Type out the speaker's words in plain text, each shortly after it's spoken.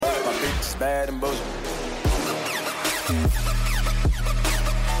bad and bullshit.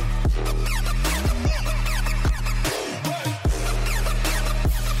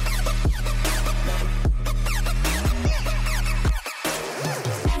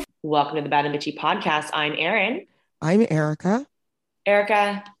 Welcome to the Bad and Bitchy podcast. I'm Erin. I'm Erica.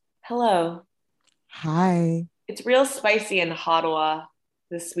 Erica, hello. Hi. It's real spicy in Ottawa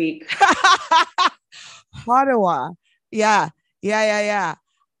this week. Ottawa. Yeah.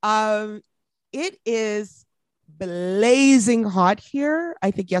 It is blazing hot here.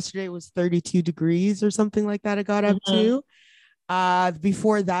 I think yesterday was 32 degrees or something like that. I got up to.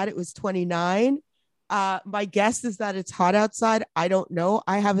 Before that, it was 29. My guess is that it's hot outside. I don't know.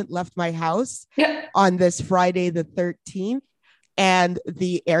 I haven't left my house on this Friday, the 13th, and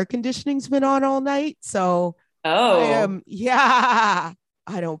the air conditioning's been on all night. So I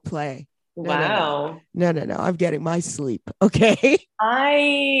don't play. Wow. No. I'm getting my sleep. Okay.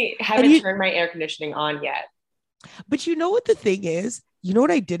 I haven't turned my air conditioning on yet. But you know what the thing is? You know what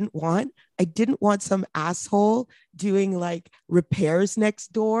I didn't want? I didn't want some asshole doing like repairs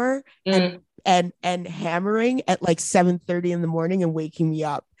next door and hammering at like 7:30 in the morning and waking me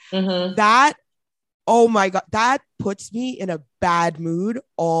up. That, oh my God, that puts me in a bad mood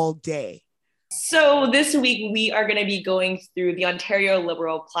all day. So this week we are going to be going through the Ontario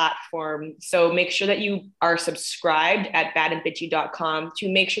Liberal platform. So make sure that you are subscribed at badandbitchy.com to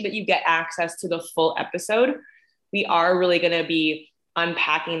make sure that you get access to the full episode. We are really going to be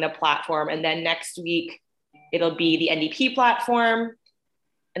unpacking the platform. And then next week, it'll be the NDP platform.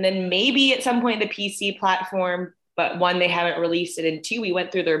 And then maybe at some point the PC platform, but one, they haven't released it. And two, we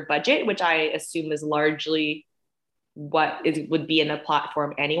went through their budget, which I assume is largely what would be in the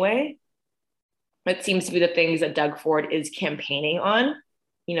platform anyway. It seems to be the things that Doug Ford is campaigning on,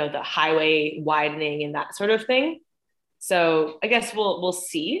 you know, the highway widening and that sort of thing. So I guess we'll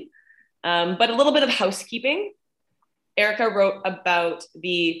see. But a little bit of housekeeping. Erica wrote about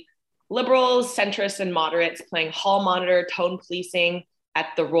the Liberals, centrists, and moderates playing hall monitor, tone policing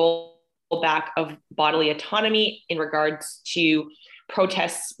at the rollback of bodily autonomy in regards to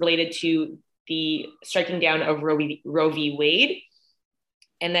protests related to the striking down of Roe v. Wade.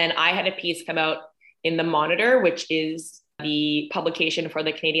 And then I had a piece come out in the Monitor, which is the publication for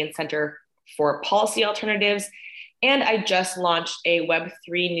the Canadian Centre for Policy Alternatives. And I just launched a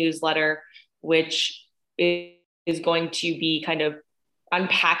Web3 newsletter, which is going to be kind of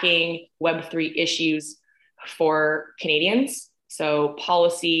unpacking Web3 issues for Canadians. So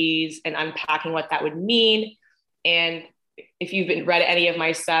policies and unpacking what that would mean. And if you've read any of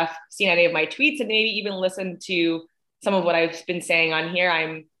my stuff, seen any of my tweets, and maybe even listened to some of what I've been saying on here,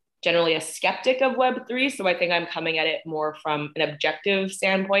 I'm generally a skeptic of Web3. So I think I'm coming at it more from an objective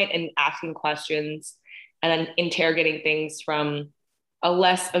standpoint and asking questions and then interrogating things from a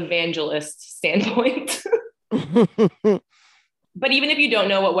less evangelist standpoint. But even if you don't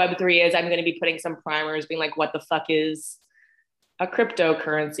know what Web3 is, I'm going to be putting some primers being like, what the fuck is a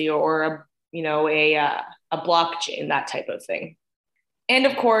cryptocurrency or a blockchain, that type of thing. And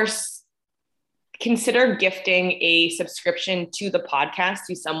of course, consider gifting a subscription to the podcast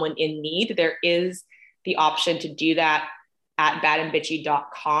to someone in need. There is the option to do that at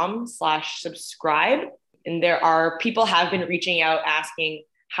badandbitchy.com/subscribe. And there are people have been reaching out asking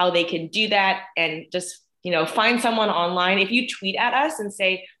how they can do that, and just, find someone online. If you tweet at us and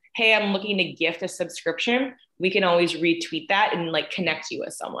say, hey, I'm looking to gift a subscription, we can always retweet that and connect you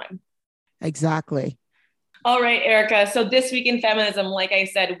with someone. Exactly. All right, Erica. So this week in feminism, like I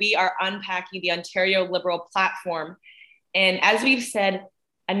said, we are unpacking the Ontario Liberal platform. And as we've said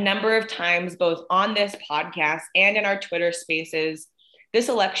a number of times, both on this podcast and in our Twitter spaces, this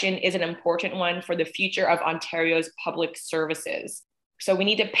election is an important one for the future of Ontario's public services. So we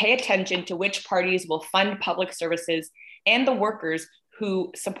need to pay attention to which parties will fund public services and the workers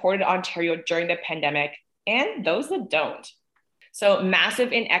who supported Ontario during the pandemic and those that don't. So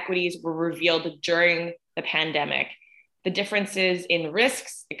massive inequities were revealed during the pandemic. The differences in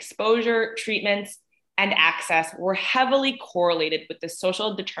risks, exposure, treatments, and access were heavily correlated with the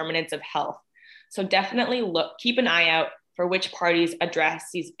social determinants of health. So definitely keep an eye out for which parties address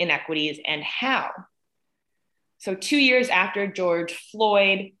these inequities and how. So 2 years after George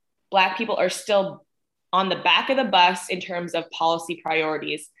Floyd, Black people are still on the back of the bus in terms of policy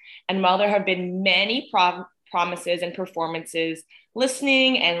priorities. And while there have been many promises and performances,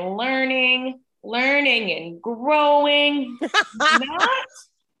 listening and learning and growing,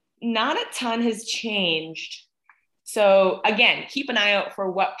 not a ton has changed. So again, keep an eye out for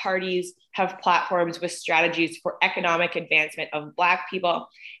what parties have platforms with strategies for economic advancement of Black people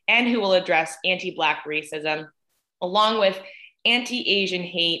and who will address anti-Black racism, along with anti-Asian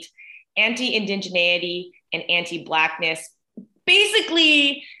hate anti-indigeneity, and anti-blackness.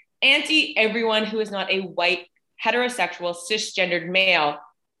 Basically, anti everyone who is not a white, heterosexual, cisgendered male.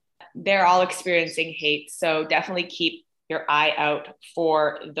 They're all experiencing hate. So definitely keep your eye out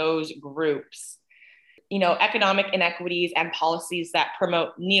for those groups. Economic inequities and policies that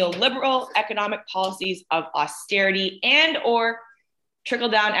promote neoliberal economic policies of austerity and or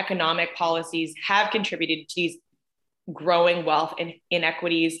trickle-down economic policies have contributed to these growing wealth and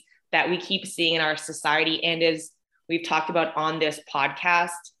inequities that we keep seeing in our society. And as we've talked about on this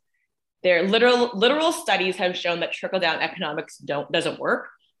podcast, their literal studies have shown that trickle-down economics doesn't work.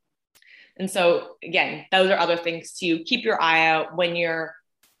 And so again, those are other things to keep your eye out when you're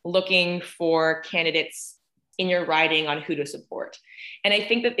looking for candidates in your riding on who to support. And I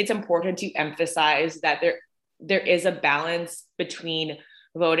think that it's important to emphasize that there is a balance between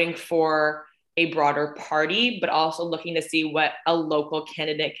voting for a broader party, but also looking to see what a local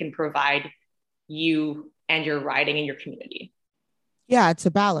candidate can provide you and your riding in your community. Yeah, it's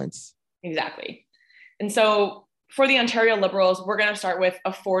a balance. Exactly. And so for the Ontario Liberals, we're going to start with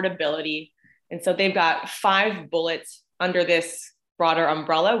affordability. And so they've got 5 bullets under this broader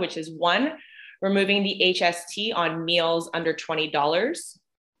umbrella, which is 1, removing the HST on meals under $20.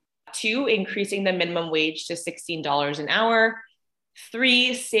 2, increasing the minimum wage to $16 an hour.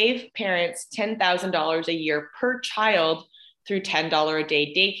 3, save parents $10,000 a year per child through $10 a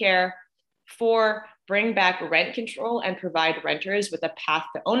day daycare. 4, bring back rent control and provide renters with a path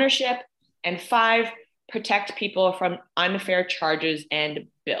to ownership. And 5, protect people from unfair charges and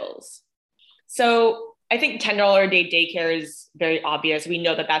bills. So I think $10 a day daycare is very obvious. We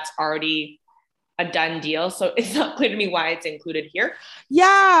know that that's already a done deal. So it's not clear to me why it's included here.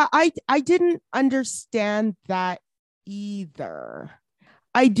 Yeah, I didn't understand that either.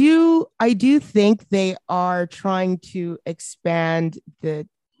 I do think they are trying to expand the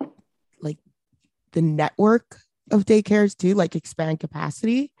network of daycares too, like expand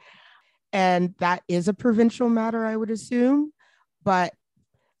capacity. And that is a provincial matter, I would assume. But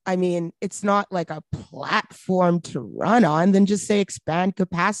I mean, it's not like a platform to run on, then just say expand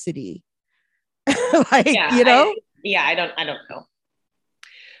capacity. I don't know.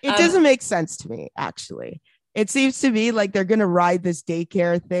 It doesn't make sense to me, actually. It seems to me like they're going to ride this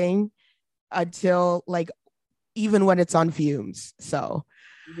daycare thing until even when it's on fumes. So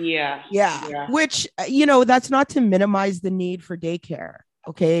yeah. Which, that's not to minimize the need for daycare.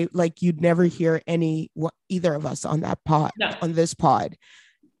 Okay. You'd never hear either of us on on this pod,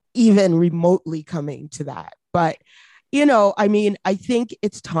 even remotely coming to that. But, I think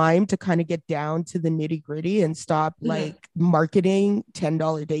it's time to kind of get down to the nitty gritty and stop marketing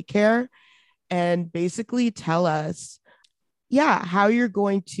 $10 daycare and basically tell us, how you're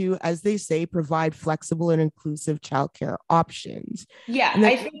going to, as they say, provide flexible and inclusive childcare options. Yeah.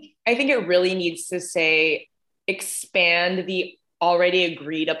 I think it really needs to say expand the already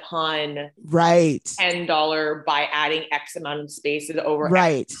agreed upon $10 by adding X amount of spaces over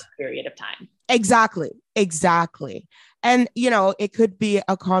X period of time. Exactly. And, it could be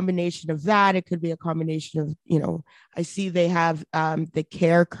a combination of that. It could be a combination of, I see they have the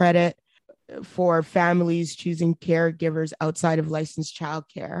care credit for families choosing caregivers outside of licensed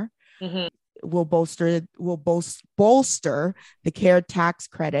childcare. Mm-hmm. Will bolster the care tax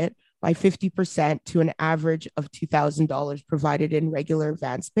credit by 50% to an average of $2,000 provided in regular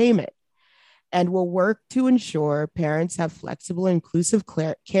advance payment, and will work to ensure parents have flexible and inclusive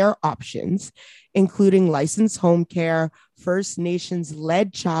care options, including licensed home care, First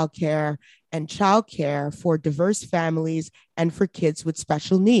Nations-led childcare, and childcare for diverse families and for kids with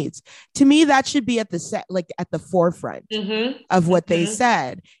special needs. To me, that should be at the forefront of what they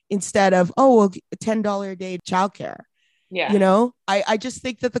said, instead of, $10 a day childcare. Yeah. I just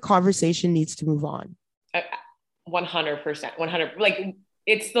think that the conversation needs to move on. 100%. 100.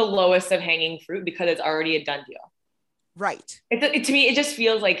 It's the lowest of hanging fruit because it's already a done deal. Right. To me, it just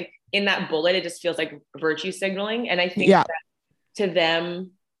feels like in that bullet, it just feels like virtue signaling. And I think that to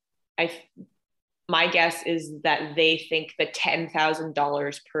them, my guess is that they think the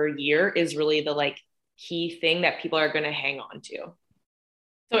 $10,000 per year is really the key thing that people are going to hang on to.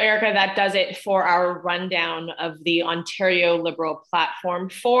 So Erica, that does it for our rundown of the Ontario Liberal platform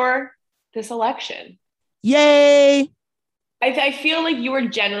for this election. Yay! I feel like you were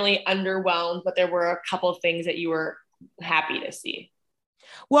generally underwhelmed, but there were a couple of things that you were happy to see.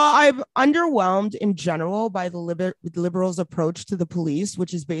 Well, I'm underwhelmed in general by the Liberals' approach to the police,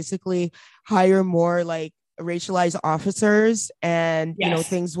 which is basically hire more racialized officers and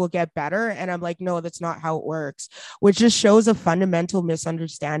things will get better. And I'm like, no, that's not how it works, which just shows a fundamental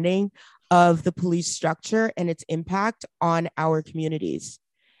misunderstanding of the police structure and its impact on our communities.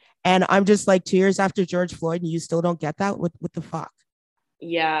 And I'm just like 2 years after George Floyd and you still don't get that? What the fuck?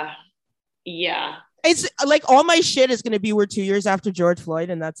 Yeah. Yeah. It's like all my shit is going to be we're 2 years after George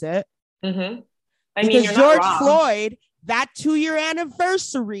Floyd and that's it. Mm-hmm. I mean, Because you're not George wrong. Floyd, that 2-year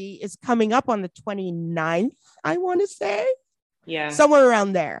anniversary is coming up on the 29th, I want to say. Yeah. Somewhere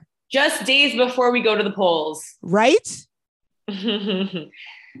around there. Just days before we go to the polls. Right?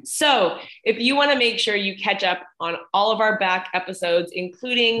 So if you want to make sure you catch up on all of our back episodes,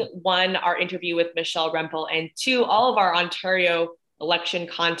 including 1, our interview with Michelle Rempel, and 2, all of our Ontario election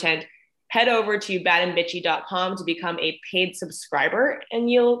content, head over to badandbitchy.com to become a paid subscriber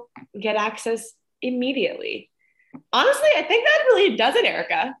and you'll get access immediately. Honestly, I think that really does it,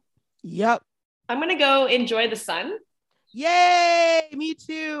 Erica. Yep. I'm going to go enjoy the sun. Yay! Me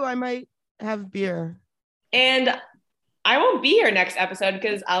too. I might have beer. And I won't be here next episode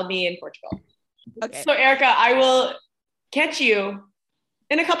because I'll be in Portugal. Okay. So, Erica, I will catch you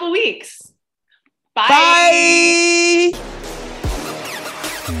in a couple weeks. Bye.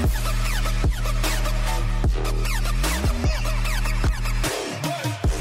 Bye.